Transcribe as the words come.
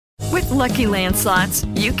Lucky Land Slots,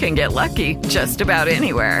 you can get lucky just about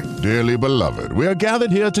anywhere. Dearly beloved, we are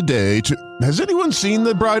gathered here today to... Has anyone seen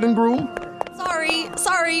the bride and groom?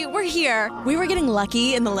 Sorry, we're here. We were getting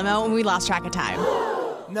lucky in the limo and we lost track of time.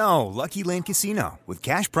 No, Lucky Land Casino, with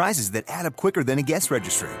cash prizes that add up quicker than a guest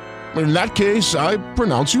registry. In that case, I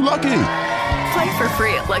pronounce you lucky. Play for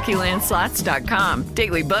free at LuckyLandSlots.com.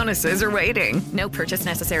 Daily bonuses are waiting. No purchase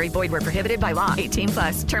necessary. Void where prohibited by law.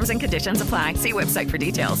 18+. Terms and conditions apply. See website for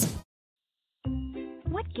details.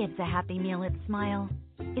 What gives a Happy Meal its smile?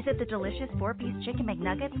 Is it the delicious 4-piece chicken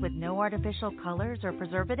McNuggets with no artificial colors or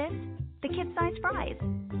preservatives? The kid-sized fries?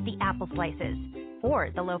 The apple slices? Or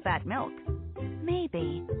the low-fat milk?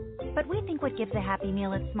 Maybe. But we think what gives a Happy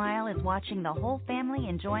Meal its smile is watching the whole family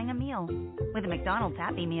enjoying a meal. With a McDonald's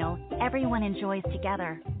Happy Meal, everyone enjoys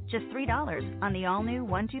together. Just $3 on the all-new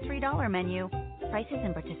 $1, $2, $3 menu. Prices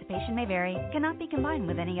and participation may vary. Cannot be combined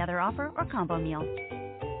with any other offer or combo meal.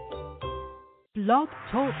 Blog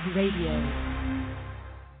Talk Radio.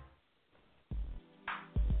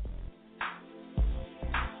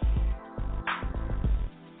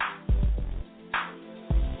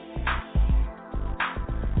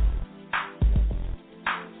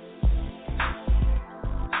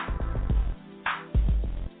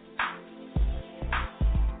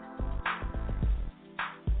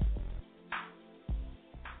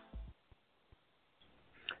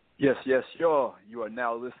 Yes, y'all. You are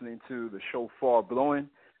now listening to the Shophar blowing.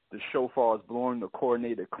 The Shophar is blowing to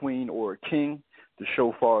coordinate a queen or a king. The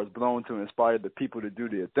Shophar is blown to inspire the people to do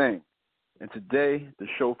their thing. And today, the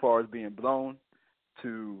Shophar is being blown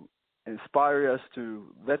to inspire us to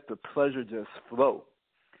let the pleasure just flow.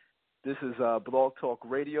 This is Blog Talk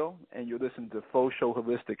Radio, and you're listening to Faux Show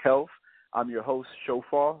Holistic Health. I'm your host,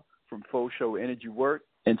 Shophar, from Faux Show Energy Work.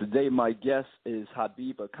 And today, my guest is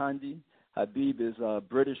Habeeb Akande. Habeeb is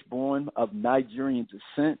British-born of Nigerian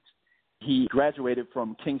descent. He graduated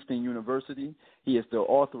from Kingston University. He is the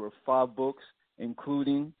author of 5 books,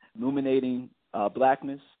 including Illuminating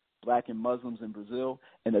Blackness, Black and Muslims in Brazil,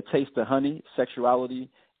 and A Taste of Honey, Sexuality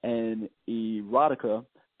and Erotica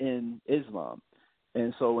in Islam.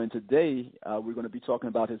 And today we're going to be talking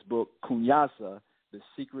about his book, Kunyaza, The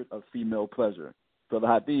Secret of Female Pleasure. Brother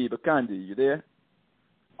Habeeb Akande, you there?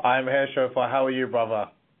 I'm here, Shophar. How are you, brother?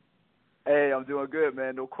 Hey, I'm doing good,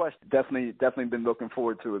 man. No question. Definitely been looking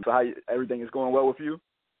forward to it. So everything is going well with you?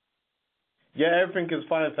 Yeah, everything is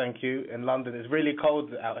fine, thank you. In London, it's really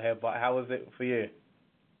cold out here, but how is it for you?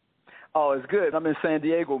 Oh, it's good. I'm in San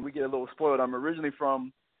Diego. We get a little spoiled. I'm originally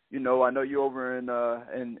from, I know you're over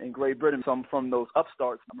in Great Britain. So I'm from those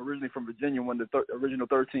upstarts. I'm originally from Virginia, one of the original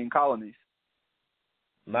 13 colonies.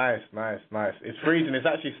 Nice. It's freezing. It's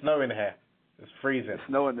actually snowing here. It's freezing. It's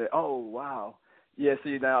snowing there. Oh, wow. Yeah,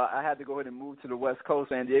 see, now I had to go ahead and move to the West Coast.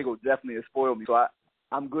 San Diego definitely has spoiled me. So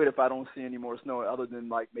I'm good if I don't see any more snow other than,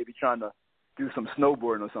 like, maybe trying to do some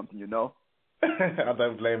snowboarding or something, I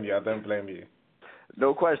don't blame you.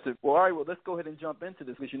 No question. Well, all right, let's go ahead and jump into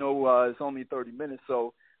this because, it's only 30 minutes.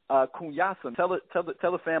 So, Kunyaza, tell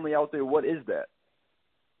the family out there, what is that?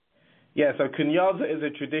 Yeah, so Kunyaza is a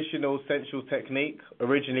traditional sensual technique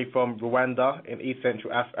originally from Rwanda in East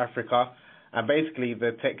Central Africa. And basically,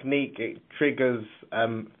 the technique, it triggers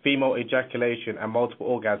female ejaculation and multiple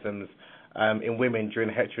orgasms in women during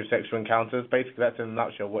heterosexual encounters. Basically, that's in a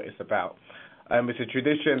nutshell what it's about. It's a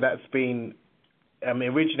tradition that's been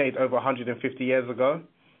originated over 150 years ago.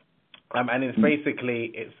 And it's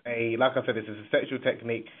basically, like I said, it's a sexual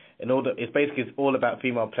technique. It's all about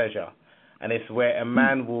female pleasure. And it's where a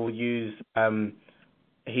man will use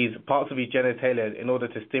his parts of his genitalia in order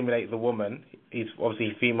to stimulate the woman, he's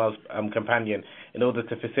obviously female's companion, in order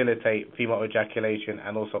to facilitate female ejaculation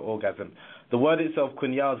and also orgasm. The word itself,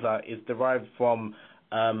 Kunyaza, is derived from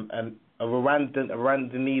a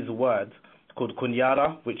Rwandese word called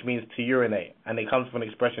kunyara, which means to urinate. And it comes from an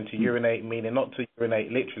expression to urinate, meaning not to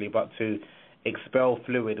urinate literally, but to expel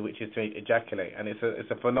fluid, which is to ejaculate. And it's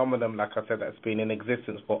a phenomenon, like I said, that's been in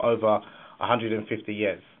existence for over 150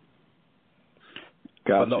 years.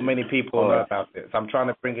 Gotcha. But not many people know about it. So I'm trying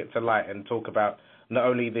to bring it to light and talk about not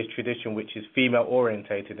only this tradition, which is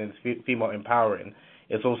female-orientated and female empowering,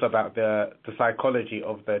 it's also about the psychology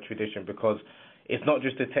of the tradition, because it's not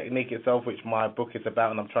just the technique itself, which my book is about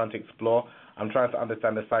and I'm trying to explore. I'm trying to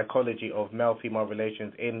understand the psychology of male-female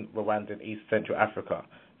relations in Rwanda and East Central Africa,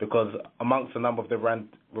 because amongst a number of the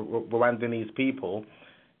Rwandese people,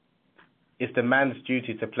 it's the man's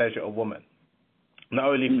duty to pleasure a woman. Not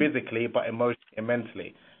only physically, but emotionally and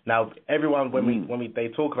mentally. Now, everyone, when they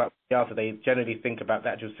talk about Kunyaza, they generally think about the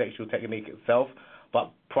actual sexual technique itself.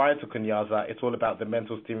 But prior to Kunyaza, it's all about the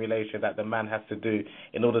mental stimulation that the man has to do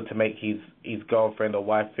in order to make his girlfriend or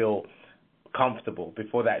wife feel comfortable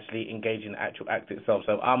before they actually engage in the actual act itself.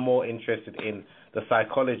 So I'm more interested in the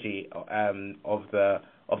psychology of the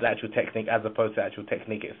actual technique as opposed to the actual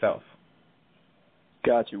technique itself.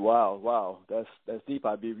 Got you. Wow. That's deep,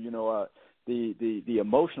 Habeeb. You know, the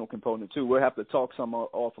emotional component too. We'll have to talk some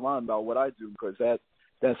offline about what I do, because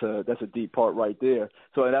that's a deep part right there.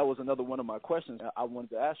 So that was another one of my questions I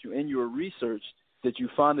wanted to ask you. In your research, did you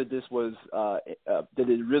find that this was that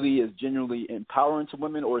it really is genuinely empowering to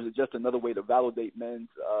women, or is it just another way to validate men's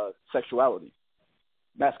sexuality,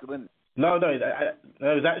 masculinity? No, it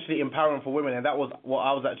was actually empowering for women, and that was what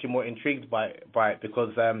I was actually more intrigued by it,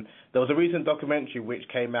 because there was a recent documentary which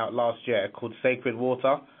came out last year called Sacred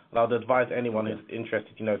Water, and I would advise anyone who's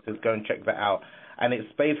interested, to go and check that out. And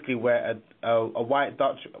it's basically where a white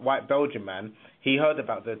Belgian man, he heard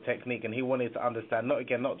about the technique and he wanted to understand, not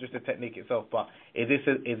just the technique itself, but is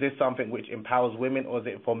this something which empowers women, or is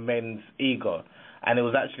it for men's ego? And it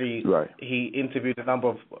was actually, he interviewed a number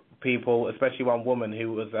of people, especially one woman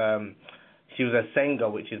who was, she was a Senga,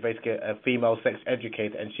 which is basically a female sex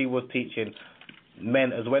educator, and she was teaching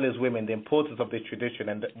men as well as women the importance of this tradition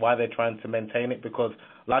and why they're trying to maintain it, because,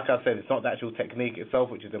 like I said, it's not the actual technique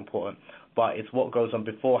itself which is important, but it's what goes on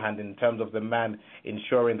beforehand in terms of the man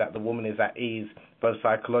ensuring that the woman is at ease both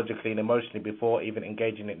psychologically and emotionally before even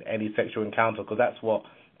engaging in any sexual encounter, because that's what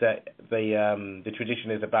the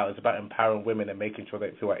tradition is about. It's about empowering women and making sure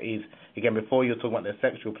they feel at ease. Again, before you're talking about their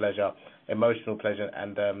sexual pleasure, emotional pleasure,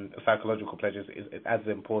 and psychological pleasure is as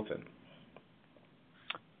important.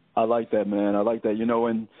 I like that, man. I like that.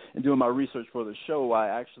 In doing my research for the show,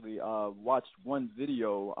 I actually watched one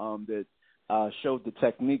video that showed the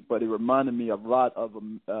technique, but it reminded me a lot of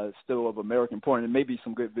still of American porn. And maybe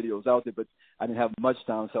some good videos out there, but I didn't have much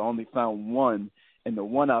time, so I only found one. And the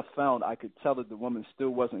one I found, I could tell that the woman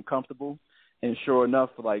still wasn't comfortable, and sure enough,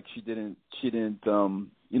 like she didn't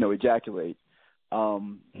ejaculate.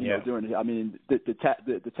 During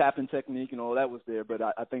the tapping technique and all that was there, but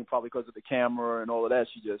I think probably because of the camera and all of that,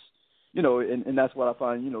 she just, and that's what I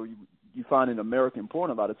find. You find in American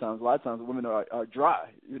porn a lot of times the women are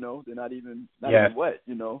dry. They're not even wet.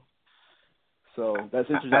 So that's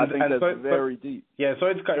interesting. I think that's very deep. Yeah, so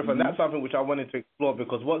it's kind of that's something which I wanted to explore,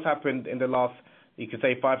 because what's happened in the last, you could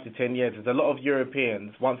say, 5 to 10 years is a lot of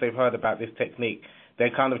Europeans, once they've heard about this technique,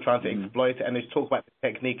 they're kind of trying to exploit it, and they talk about the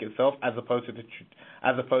technique itself as opposed to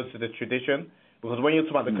the tradition. Because when you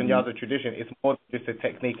talk about the Kunyaza tradition, it's more than just the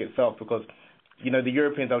technique itself. Because the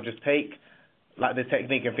Europeans, they'll just take like the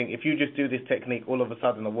technique and think, if you just do this technique, all of a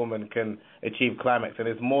sudden a woman can achieve climax, and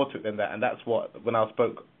there's more to it than that. And that's what, when I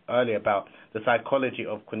spoke earlier about the psychology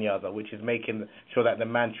of Kunyaza, which is making sure that the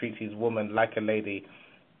man treats his woman like a lady,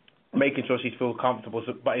 making sure she feels comfortable.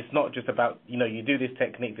 So, but it's not just about, you do this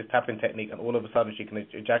technique, this tapping technique, and all of a sudden she can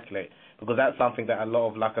ejaculate, because that's something that a lot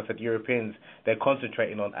of, like I said, Europeans, they're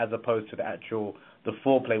concentrating on, as opposed to the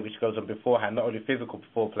foreplay which goes on beforehand, not only physical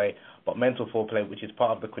foreplay, but mental foreplay, which is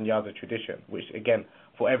part of the Kunyaza tradition, which, again,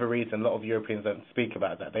 for whatever reason, a lot of Europeans don't speak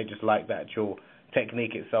about that. They just like the actual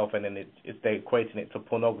technique itself, and then they're equating it to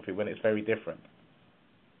pornography when it's very different.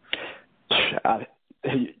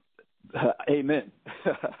 Amen.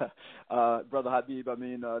 Brother Habeeb,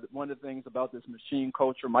 one of the things about this machine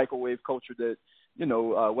culture, microwave culture that,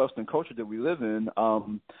 Western culture that we live in,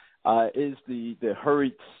 is the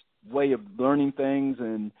hurried way of learning things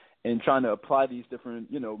and trying to apply these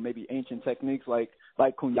different, maybe ancient techniques like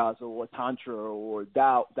Kunyaza or Tantra or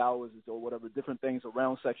Taoism or whatever, different things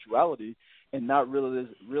around sexuality, and not really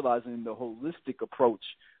realizing the holistic approach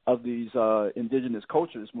of these indigenous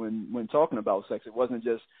cultures when talking about sex. It wasn't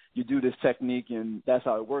just you do this technique and that's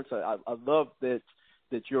how it works. I love that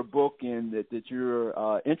your book and that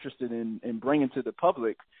you're interested in bringing to the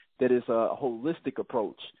public that is a holistic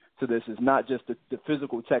approach to this. It's not just the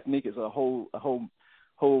physical technique. It's a whole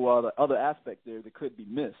other aspect there that could be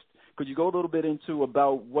missed. Could you go a little bit into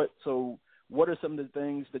about what are some of the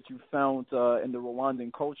things that you found in the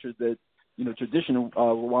Rwandan culture that, traditional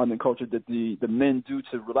Rwandan culture that the men do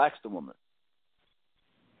to relax the woman?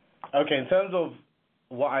 Okay, in terms of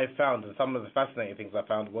what I found, and some of the fascinating things I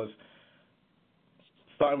found was,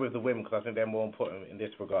 starting with the women, because I think they're more important in this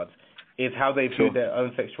regard, is how they view their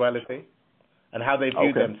own sexuality and how they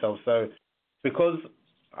view themselves. So, because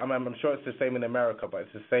I'm sure it's the same in America, but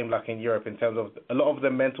it's the same like in Europe in terms of a lot of the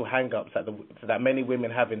mental hang-ups that many women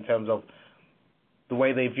have in terms of the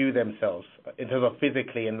way they view themselves, in terms of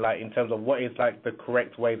physically and like in terms of what is like the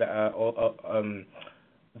correct way that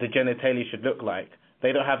the genitalia should look like.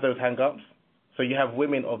 They don't have those hang-ups. So you have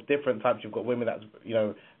women of different types. You've got women that's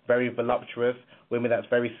very voluptuous, women that's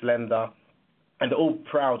very slender, and they're all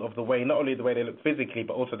proud of the way, not only the way they look physically,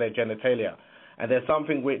 but also their genitalia. And there's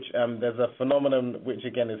something which, there's a phenomenon which,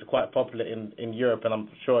 again, is quite popular in Europe, and I'm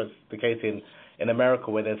sure it's the case in America,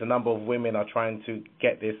 where there's a number of women are trying to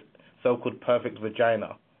get this so-called perfect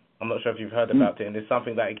vagina. I'm not sure if you've heard about it, and it's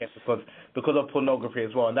something that, again, because of pornography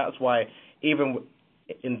as well. And that's why, even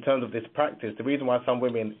in terms of this practice, the reason why some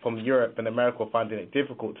women from Europe and America are finding it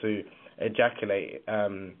difficult to ejaculate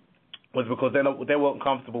was because they weren't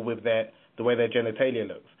comfortable with the way their genitalia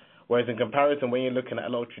looks. Whereas in comparison, when you're looking at a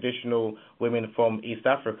lot of traditional women from East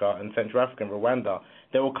Africa and Central Africa and Rwanda,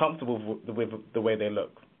 they were comfortable with the way they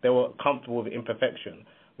look. They were comfortable with imperfection.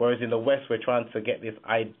 Whereas in the West, we're trying to get this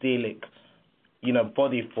idyllic,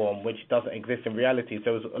 body form which doesn't exist in reality.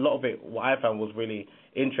 So a lot of it, what I found was really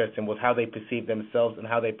interesting, was how they perceived themselves and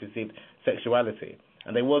how they perceived sexuality.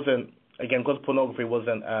 And they wasn't, again, because pornography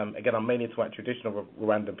wasn't, again, I'm mainly talking about traditional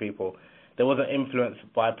Rwandan people, they wasn't influenced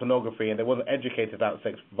by pornography, and they wasn't educated about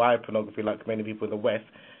sex via pornography like many people in the West.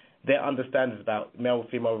 Their understandings about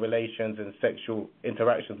male-female relations and sexual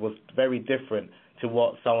interactions was very different to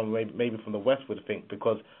what someone maybe from the West would think,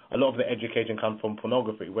 because a lot of the education comes from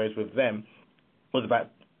pornography, whereas with them it was about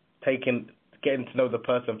getting to know the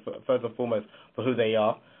person first and foremost for who they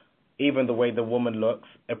are, even the way the woman looks,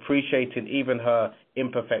 appreciating even her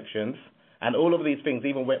imperfections, and all of these things,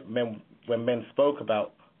 even when men spoke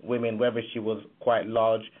about women, whether she was quite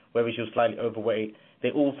large, whether she was slightly overweight, they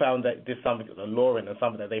all found that this is something that was alluring and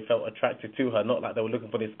something that they felt attracted to her, not like they were looking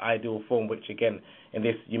for this ideal form, which again, in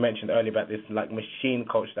this, you mentioned earlier about this like machine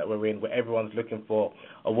culture that we're in, where everyone's looking for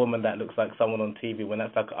a woman that looks like someone on TV, when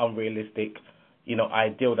that's like an unrealistic,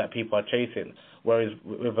 ideal that people are chasing. Whereas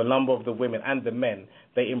with a number of the women and the men,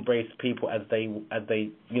 they embrace people as they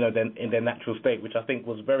then in their natural state, which I think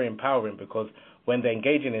was very empowering, because when they're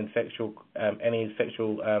engaging in any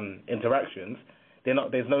sexual interactions,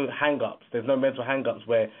 there's no hang-ups. There's no mental hang-ups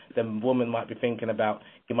where the woman might be thinking about,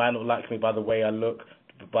 you might not like me by the way I look,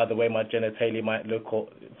 by the way my genitalia might look, or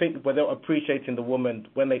think where they're appreciating the woman.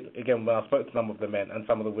 When I spoke to some of the men and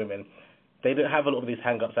some of the women, they didn't have a lot of these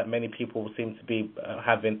hang-ups that many people seem to be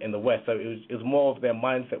having in the West. So it was more of their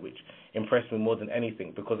mindset which impressed me more than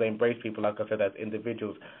anything, because they embrace people, like I said, as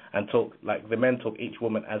individuals, and the men talk each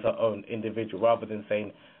woman as her own individual, rather than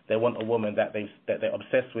saying they want a woman that they're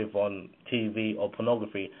obsessed with on TV or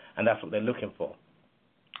pornography, and that's what they're looking for.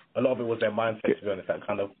 A lot of it was their mindset, to be honest, that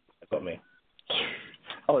kind of got me.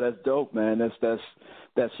 Oh, that's dope, man.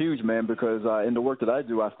 That's huge, man, because in the work that I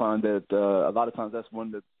do, I find that a lot of times that's one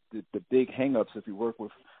of the big hang-ups if you work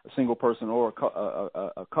with a single person or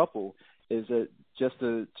a couple, is that just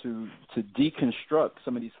to deconstruct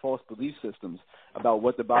some of these false belief systems about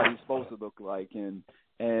what the body's supposed to look like, and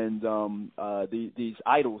these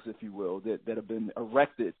idols, if you will, that have been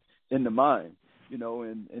erected in the mind,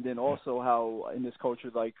 and then also how in this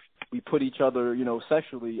culture, like, we put each other,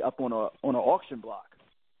 sexually up on an auction block,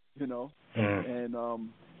 and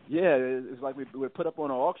it's like we're put up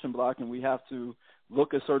on an auction block, and we have to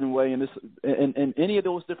look a certain way, and any of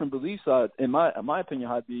those different beliefs, in my opinion,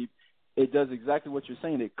 Habeeb, it does exactly what you're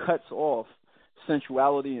saying. It cuts off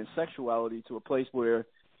sensuality and sexuality to a place where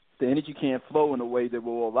the energy can't flow in a way that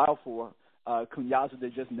will allow for kunyaza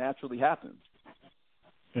that just naturally happens.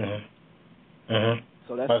 Mm-hmm. Mm-hmm.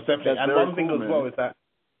 So that's definitely. And very one thing cool, as man.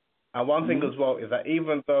 well is that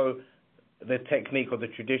even though the technique or the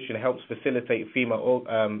tradition helps facilitate female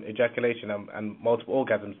ejaculation and multiple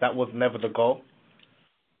orgasms, that was never the goal.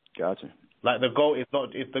 Gotcha. Like, the goal is not,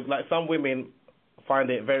 like some women find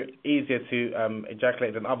it very easier to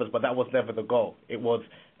ejaculate than others, but that was never the goal. It was,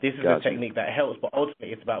 this is a technique that helps, but ultimately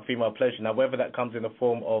it's about female pleasure. Now, whether that comes in the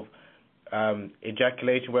form of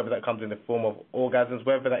ejaculation, whether that comes in the form of orgasms,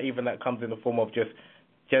 whether that comes in the form of just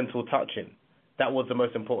gentle touching, that was the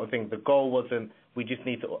most important thing. The goal wasn't, she just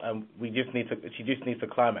needs to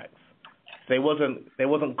climax. They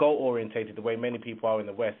wasn't goal orientated the way many people are in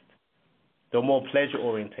the West. They're more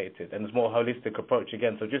pleasure-orientated, and it's more holistic approach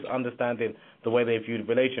again. So just understanding the way they viewed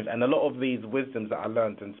relations. And a lot of these wisdoms that I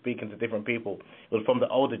learned and speaking to different people was from the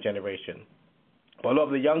older generation. But a lot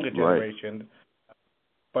of the younger generation,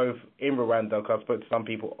 both in Rwanda, because I spoke to some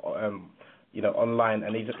people online,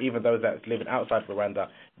 and even those that living outside Rwanda,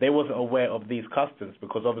 they wasn't aware of these customs,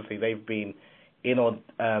 because obviously they've been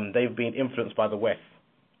influenced by the West.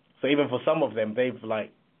 So even for some of them,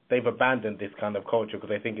 they've abandoned this kind of culture because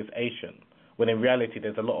they think it's Asian, when in reality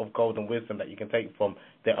there's a lot of golden wisdom that you can take from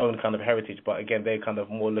their own kind of heritage. But again, they're kind of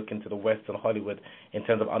more looking to the West and Hollywood in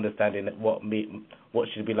terms of understanding what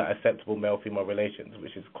should be like acceptable male-female relations,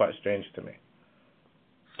 which is quite strange to me.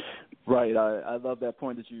 Right. I love that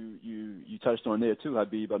point that you touched on there too,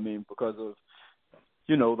 Habeeb. I mean, because of,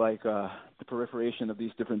 the proliferation of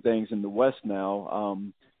these different things in the West now,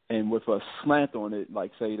 and with a slant on it,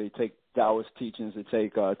 like say they take Taoist teachings, they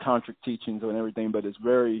take tantric teachings and everything, but it's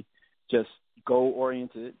very just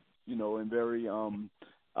goal-oriented, and very,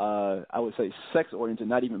 I would say sex-oriented,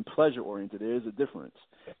 not even pleasure-oriented. There is a difference.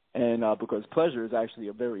 And because pleasure is actually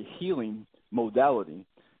a very healing modality.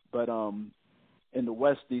 But in the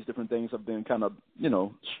West, these different things have been kind of,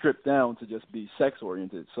 stripped down to just be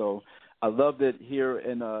sex-oriented. So I love that here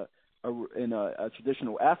in a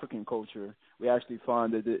traditional African culture, we actually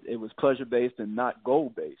find that it was pleasure-based and not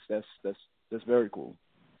goal-based. That's very cool.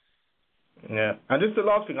 Yeah, and just the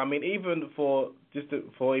last thing, I mean, even for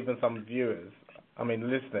even some viewers,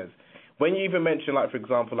 listeners, when you even mention, like, for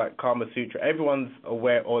example, like Kama Sutra, everyone's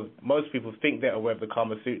aware, or most people think they're aware of the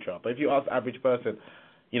Kama Sutra. But if you ask the average person,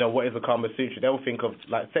 what is the Kama Sutra, they'll think of,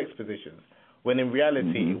 like, sex positions, when in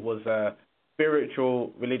reality it was a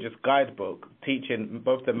spiritual religious guidebook teaching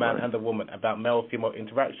both the man and the woman about male-female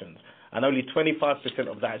interactions. And only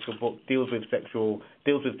 25% of the actual book deals with sex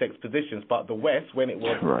positions. But the West, when it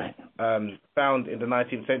was found in the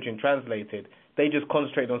 19th century and translated, they just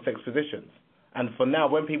concentrated on sex positions. And for now,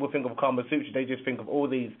 when people think of Kama Sutra, they just think of all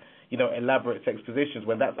these, elaborate sex positions,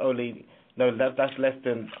 when that's only, that's less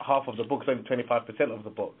than half of the book. It's only 25% of the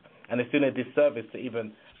book. And it's doing a disservice to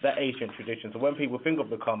even that ancient tradition. So when people think of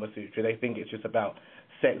the Kama Sutra, they think it's just about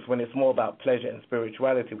sex, when it's more about pleasure and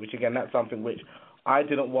spirituality, which, again, that's something which I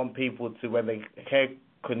didn't want people to, when they hear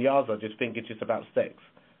Kunyaza, just think it's just about sex,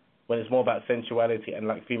 when it's more about sensuality and,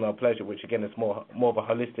 like, female pleasure, which, again, is more of a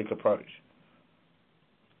holistic approach.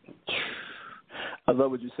 I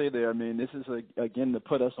love what you say there. I mean, this is, again, to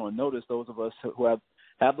put us on notice, those of us who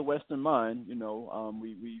have the Western mind,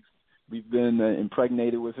 we've been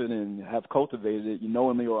impregnated with it and have cultivated it,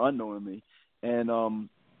 knowingly or unknowingly. And,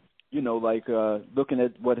 looking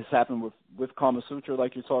at what has happened with Kama Sutra,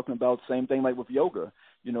 like you're talking about, same thing like with yoga.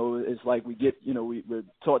 It's like we get, we're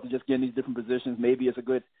taught to just get in these different positions. Maybe it's a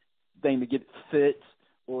good thing to get fit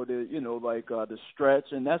or to, to stretch,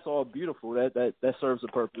 and that's all beautiful. That serves a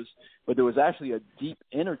purpose. But there was actually a deep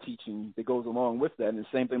inner teaching that goes along with that. And the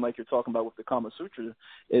same thing like you're talking about with the Kama Sutra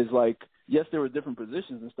is like, yes, there were different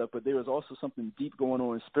positions and stuff, but there was also something deep going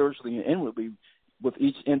on spiritually and inwardly with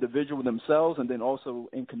each individual themselves, and then also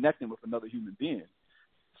in connecting with another human being.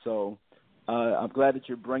 So I'm glad that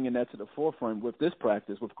you're bringing that to the forefront with this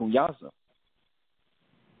practice, with Kunyaza.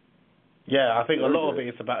 Yeah, I think a lot of it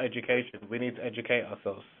is about education. We need to educate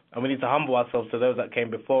ourselves, and we need to humble ourselves to those that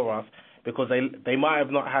came before us, because they might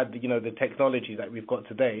have not had, the technology that we've got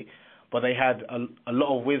today, but they had a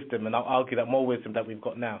lot of wisdom, and I'll argue that more wisdom that we've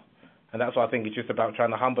got now. And that's why I think it's just about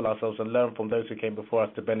trying to humble ourselves and learn from those who came before us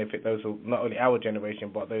to benefit those who, not only our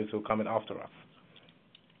generation, but those who are coming after us.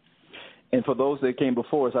 And for those that came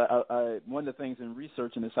before us, I one of the things in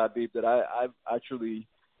researching this, Habeeb, that I truly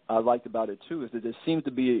liked about it too, is that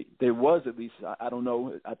there was at least, I don't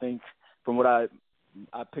know, I think from what I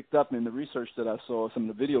picked up in the research that I saw, some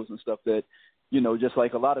of the videos and stuff, that, just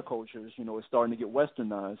like a lot of cultures, it's starting to get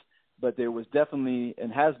westernized, but there was definitely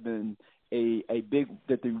and has been a big,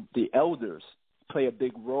 that the elders play a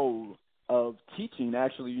big role of teaching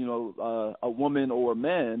actually, a woman or a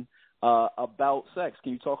man about sex.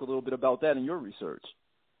 Can you talk a little bit about that in your research?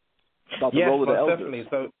 About the role of the elders? Yes, definitely.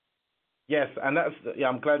 So, yes, and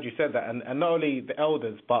I'm glad you said that. And not only the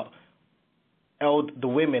elders, but the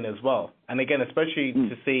women as well. And again, especially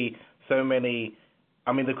to see so many,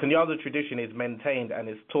 the Kunyaza tradition is maintained and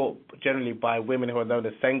is taught generally by women who are known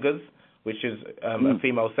as Sengas, which is a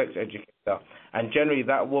female sex educator. And generally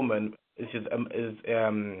that woman is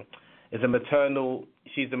a maternal,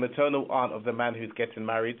 she's the maternal aunt of the man who's getting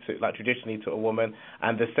married, to, like traditionally to a woman,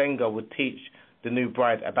 and the Senga would teach the new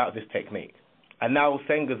bride about this technique. And now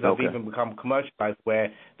Sengas have even become commercialized,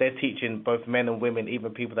 where they're teaching both men and women,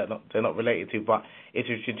 even people that they're not related to. But it's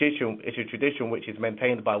a tradition which is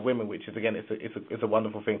maintained by women, which is, again, it's a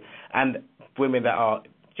wonderful thing. And women that are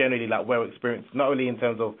generally like well experienced, not only in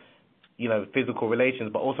terms of physical relations,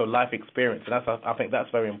 but also life experience. And I think that's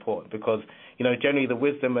very important, because generally the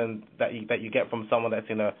wisdom and that you get from someone that's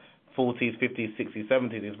in a 40s, 50s, 60s,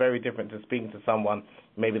 70s is very different to speaking to someone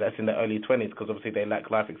maybe that's in their early 20s, because obviously they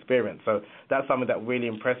lack life experience. So that's something that really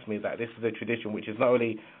impressed me, that this is a tradition which is not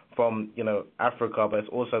only from Africa, but it's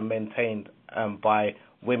also maintained by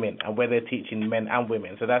women, and where they're teaching men and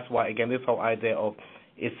women. So that's why, again, this whole idea of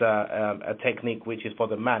it's a technique which is for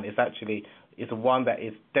the man, it's one that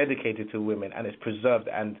is dedicated to women, and it's preserved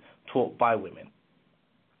and taught by women.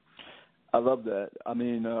 I love that. I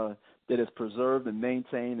mean, that it's preserved and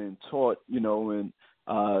maintained and taught, and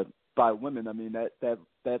by women. I mean,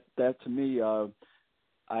 that to me,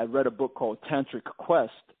 I read a book called Tantric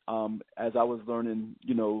Quest, as I was learning,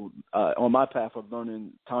 on my path of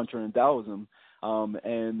learning Tantra and Taoism.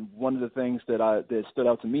 And one of the things that stood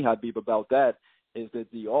out to me, Habeeb, about that is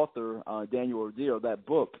that the author, Daniel O'Dear, that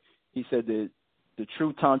book, he said that the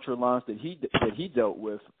true Tantra lines that he dealt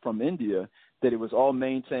with from India, that it was all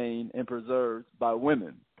maintained and preserved by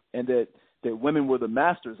women, and that women were the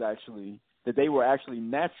masters, actually, that they were actually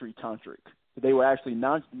naturally tantric. They were actually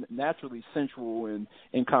naturally sensual and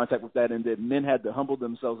in contact with that, and that men had to humble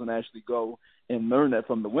themselves and actually go and learn that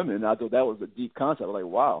from the women. And I thought that was a deep concept. Like,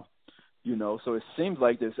 wow. So it seems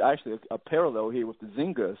like there's actually a parallel here with the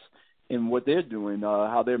Zingas in what they're doing,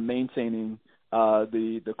 how they're maintaining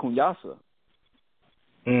the Kunyaza.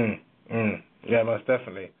 Yeah, most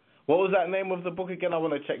definitely. What was that name of the book again? I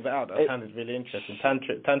want to check that out. That sounded really interesting.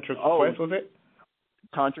 Tantric Quest, was it?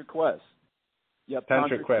 Tantric Quest. Yep,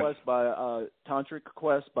 Tantric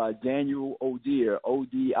Quest by Daniel O'Dear,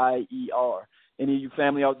 Odier. Any of you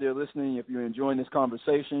family out there listening, if you're enjoying this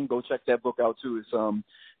conversation, go check that book out too. It's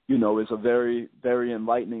it's a very, very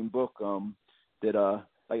enlightening book. That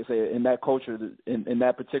like I say, in that culture, in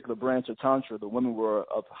that particular branch of Tantra, the women were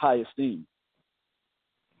of high esteem.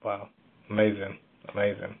 Wow, amazing.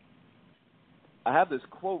 I have this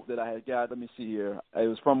quote that I had got. Let me see here. It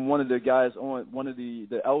was from one of the guys on one of the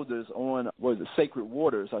elders on Sacred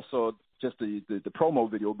Waters. I saw just the promo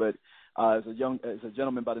video, but as a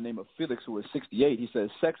gentleman by the name of Felix, who is 68, he says,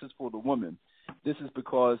 "Sex is for the woman. This is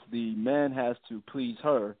because the man has to please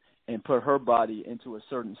her and put her body into a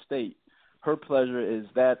certain state. Her pleasure is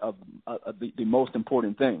that of the most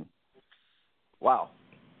important thing." Wow.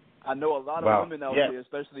 I know a lot of women out there,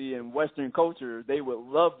 especially in Western culture, they would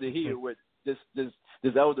love to hear what this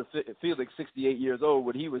elder Felix, 68 years old,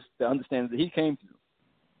 what he was, the understanding that he came to.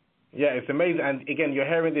 Yeah, it's amazing. And again, you're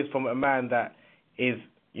hearing this from a man that is,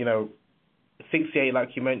 68,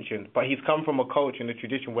 like you mentioned, but he's come from a culture and a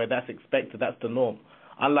tradition where that's expected, that's the norm.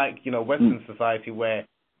 Unlike, Western society where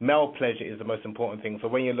male pleasure is the most important thing. So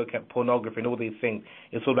when you look at pornography and all these things,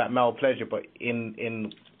 it's all about male pleasure. But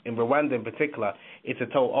in Rwanda in particular, it's a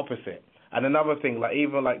total opposite. And another thing,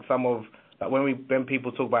 when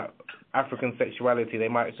people talk about African sexuality, they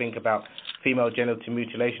might think about female genital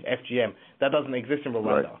mutilation, FGM. That doesn't exist in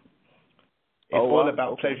Rwanda. Right. It's all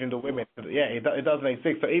about pleasuring the women. Yeah, it doesn't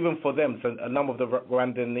exist. So even for them, so a number of the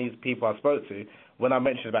Rwandese people I spoke to, when I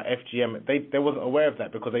mentioned about FGM, they wasn't aware of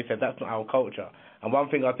that because they said that's not our culture. And one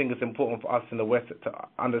thing I think is important for us in the West to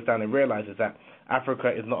understand and realize is that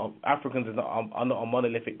Africans are not a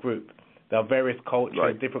monolithic group. There are various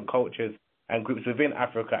cultures, different cultures and groups within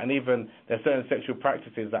Africa, and even there are certain sexual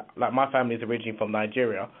practices that, like my family is originally from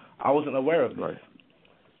Nigeria, I wasn't aware of this. Right.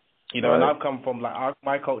 And I've come from,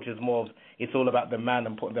 my culture is more of, it's all about the man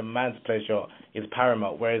and putting the man's pleasure is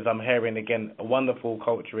paramount, whereas I'm hearing, again, a wonderful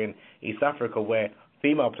culture in East Africa where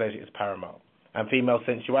female pleasure is paramount and female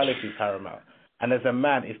sensuality is paramount. And as a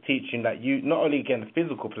man, it's teaching that you, not only, again,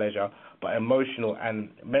 physical pleasure, but emotional and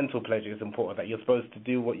mental pleasure is important, that you're supposed to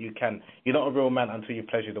do what you can. You're not a real man until you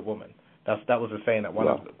pleasure the woman. That was a saying that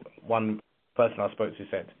one person I spoke to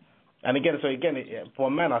said. And again, for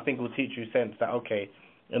a man, I think it will teach you sense that, okay,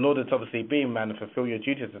 in order to obviously be a man and fulfill your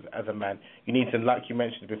duties as a man, you need to, like you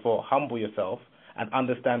mentioned before, humble yourself and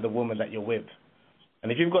understand the woman that you're with.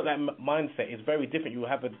 And if you've got that mindset, it's very different. You will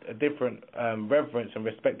have a different reverence and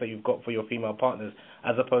respect that you've got for your female partners,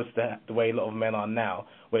 as opposed to the way a lot of men are now,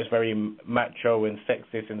 where it's very macho and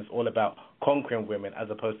sexist and it's all about conquering women as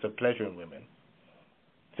opposed to pleasuring women.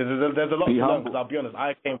 So there's a lot to learn, because I'll be honest,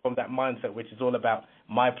 I came from that mindset which is all about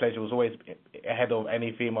my pleasure was always ahead of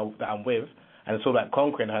any female that I'm with, and it's all about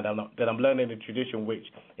conquering her. That I'm learning a tradition which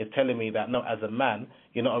is telling me that, no, as a man,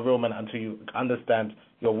 you're not a real man until you understand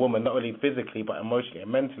your woman, not only physically but emotionally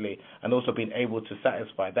and mentally, and also being able to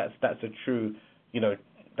satisfy. That's a true,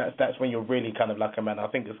 that's when you're really kind of like a man. I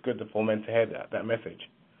think it's good for men to hear that message.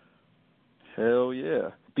 Hell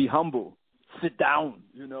yeah. Be humble. Sit down,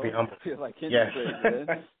 Be humble. Like Kendrick said,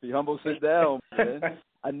 man. Be humble, sit down, man.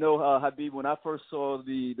 I know, Habeeb, when I first saw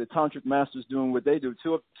the tantric masters doing what they do,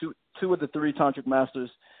 two of the three tantric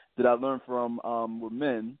masters that I learned from were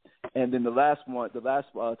men, and then the last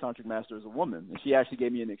tantric master is a woman, and she actually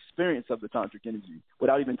gave me an experience of the tantric energy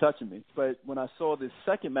without even touching me. But when I saw this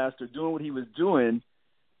second master doing what he was doing,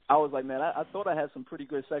 I was like, man, I thought I had some pretty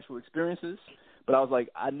good sexual experiences, but I was like,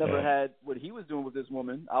 I never had what he was doing with this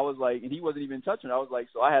woman. I was like, and he wasn't even touching her. I was like,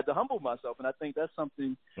 so I had to humble myself, and I think that's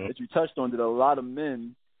something that you touched on, that a lot of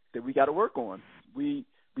men, that we got to work on. We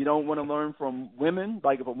don't want to learn from women.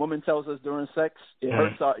 Like if a woman tells us during sex, it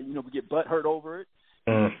hurts our, we get butt hurt over it.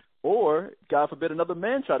 Or, God forbid, another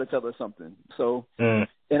man try to tell us something. So, and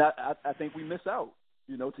I think we miss out.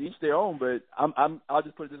 to each their own. But I'll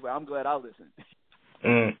just put it this way: I'm glad I listened.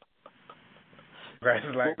 Right,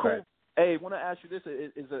 well, cool. Hey, I want to ask you this.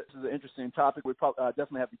 This is an interesting topic. We probably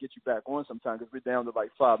definitely have to get you back on sometime because we're down to like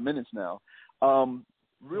 5 minutes now.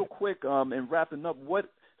 Real quick, and wrapping up,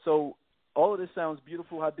 so all of this sounds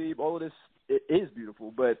beautiful, Habeeb. All of this it is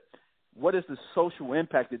beautiful, but what is the social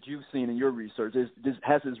impact that you've seen in your research?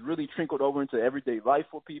 Has this really trickled over into everyday life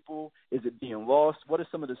for people? Is it being lost? What is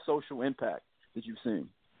some of the social impact that you've seen?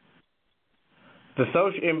 The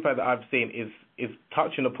social impact that I've seen is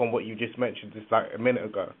touching upon what you just mentioned just like a minute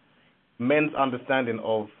ago. Men's understanding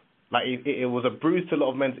of, like, it was a bruise to a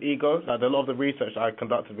lot of men's ego. Like, a lot of the research I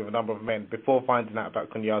conducted with a number of men before finding out about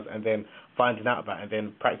Kunyaza and then finding out about it and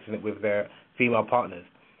then practicing it with their female partners,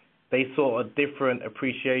 they saw a different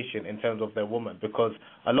appreciation in terms of their woman, because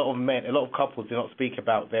a lot of couples do not speak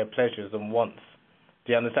about their pleasures and wants.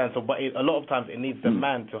 Do you understand? So, but a lot of times it needs the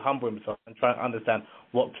man to humble himself and try and understand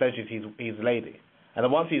what pleasures his lady. And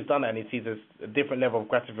then once he's done that and he sees a different level of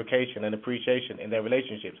gratification and appreciation in their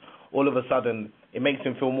relationships, all of a sudden it makes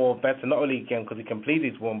him feel more better, not only again because he can please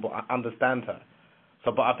his woman, but understand her.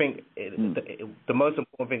 So, but I think the most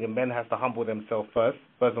important thing, men has to humble themselves first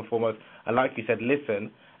and foremost, and like you said, listen.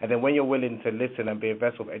 And then when you're willing to listen and be a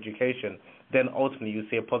vessel of education, then ultimately you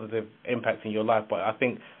see a positive impact in your life. But I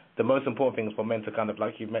think the most important thing is for men to kind of,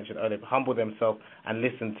 like you mentioned earlier, humble themselves and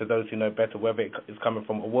listen to those who know better, whether it is coming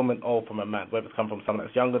from a woman or from a man, whether it's coming from someone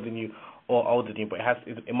that's younger than you or older than you. But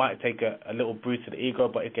it might take a little bruise to the ego,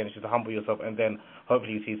 but again, it's just to humble yourself, and then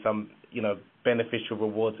hopefully you see some, beneficial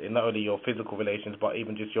rewards in not only your physical relations, but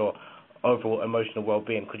even just your overall emotional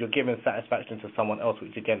well-being, because you're giving satisfaction to someone else,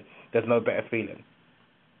 which again, there's no better feeling.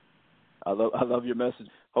 I love your message.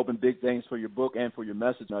 Hoping big things for your book and for your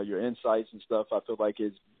message. Your insights and stuff, I feel like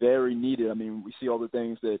it's very needed. I mean, we see all the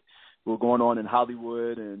things that were going on in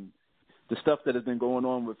Hollywood and the stuff that has been going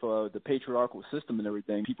on with the patriarchal system and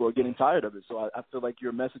everything. People are getting tired of it. So I feel like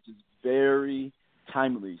your message is very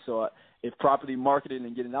timely. So if properly marketed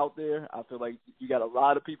and getting out there, I feel like you got a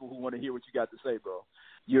lot of people who want to hear what you got to say, bro.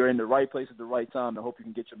 You're in the right place at the right time. I hope you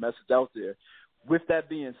can get your message out there. With that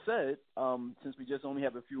being said, since we just only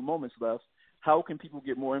have a few moments left, how can people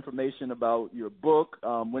get more information about your book?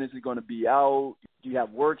 When is it going to be out? Do you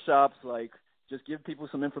have workshops? Just give people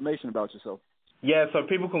some information about yourself. Yeah, so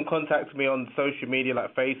people can contact me on social media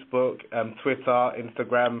like Facebook, Twitter,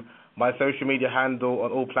 Instagram. My social media handle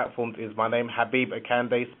on all platforms is my name, Habeeb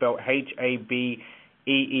Akande, spelled Habeeb,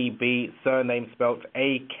 surname spelled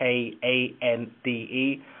Akande.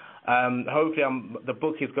 Hopefully the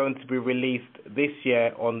book is going to be released this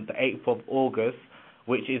year on the 8th of August,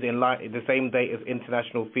 which is in the same date as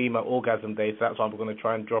International Female Orgasm Day, so that's why I'm going to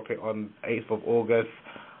try and drop it on 8th of August.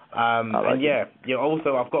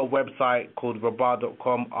 Also I've got a website called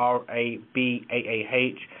rabah.com,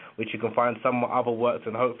 RABAAH, which you can find some other works,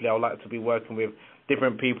 and hopefully I would like to be working with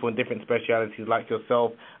different people in different specialities like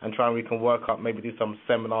yourself and we can work up, maybe do some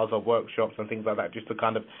seminars or workshops and things like that, just to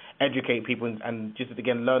kind of educate people and just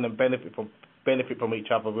again learn and benefit from each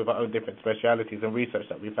other with our own different specialities and research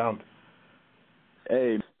that we found.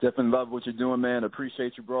 Hey, definitely love what you're doing, man.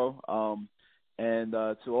 Appreciate you, bro. And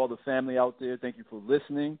to all the family out there, thank you for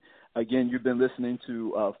listening. Again, you've been listening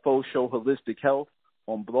to Faux Show Holistic Health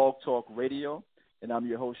on Blog Talk Radio, and I'm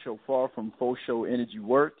your host, Shophar, from Faux Show Energy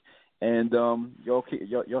Work. And y'all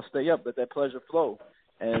stay up, let that pleasure flow.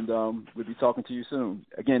 And we'll be talking to you soon.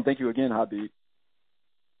 Again, thank you again, Habeeb.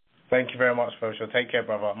 Thank you very much, Faux Show. Take care,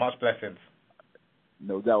 brother. Much blessings.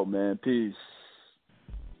 No doubt, man. Peace.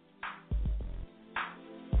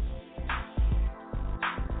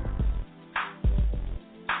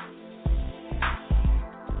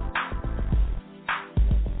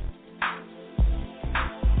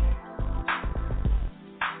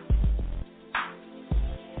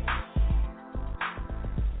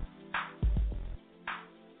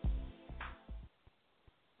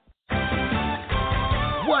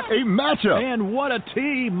 A matchup. And what a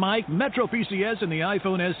team, Mike. Metro PCS and the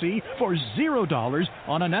iPhone SE for $0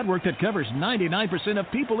 on a network that covers 99% of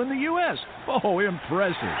people in the U.S. Oh,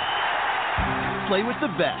 impressive. Play with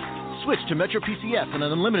the best. Switch to Metro PCS on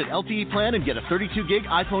an unlimited LTE plan and get a 32-gig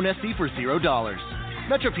iPhone SE for $0.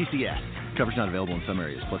 Metro PCS. Coverage not available in some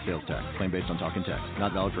areas, plus sales tax. Claim based on talk and text.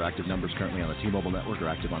 Not valid for active numbers currently on the T-Mobile network or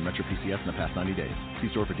active on Metro PCS in the past 90 days. See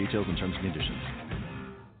store for details and terms and conditions.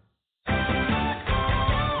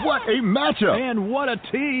 What a matchup. And what a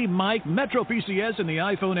team, Mike. Metro PCS and the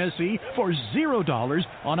iPhone SE for $0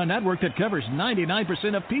 on a network that covers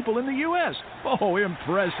 99% of people in the U.S. Oh,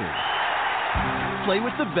 impressive. Play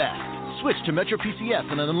with the best. Switch to Metro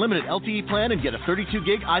PCS on an unlimited LTE plan and get a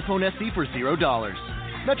 32-gig iPhone SE for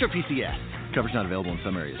 $0. Metro PCS. Coverage not available in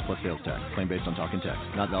some areas, plus sales tax. Claim based on talk and text.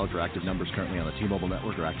 Not valid for active numbers currently on the T-Mobile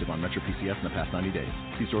network or active on Metro PCS in the past 90 days.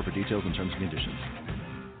 See store for details and terms and conditions.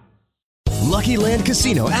 Lucky Land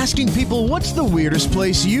Casino, asking people, what's the weirdest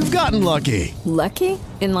place you've gotten lucky? Lucky?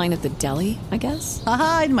 In line at the deli, I guess?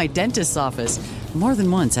 Aha, in my dentist's office. More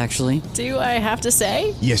than once, actually. Do I have to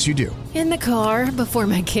say? Yes, you do. In the car before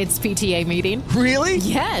my kids' PTA meeting. Really?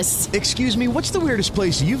 Yes. Excuse me, what's the weirdest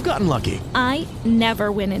place you've gotten lucky? I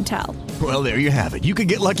never win and tell. Well, there you have it. You can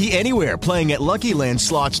get lucky anywhere, playing at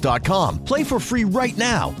LuckyLandSlots.com. Play for free right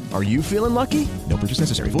now. Are you feeling lucky? No purchase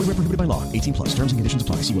necessary. Void where prohibited by law. 18 plus. Terms and conditions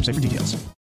apply. See website for details.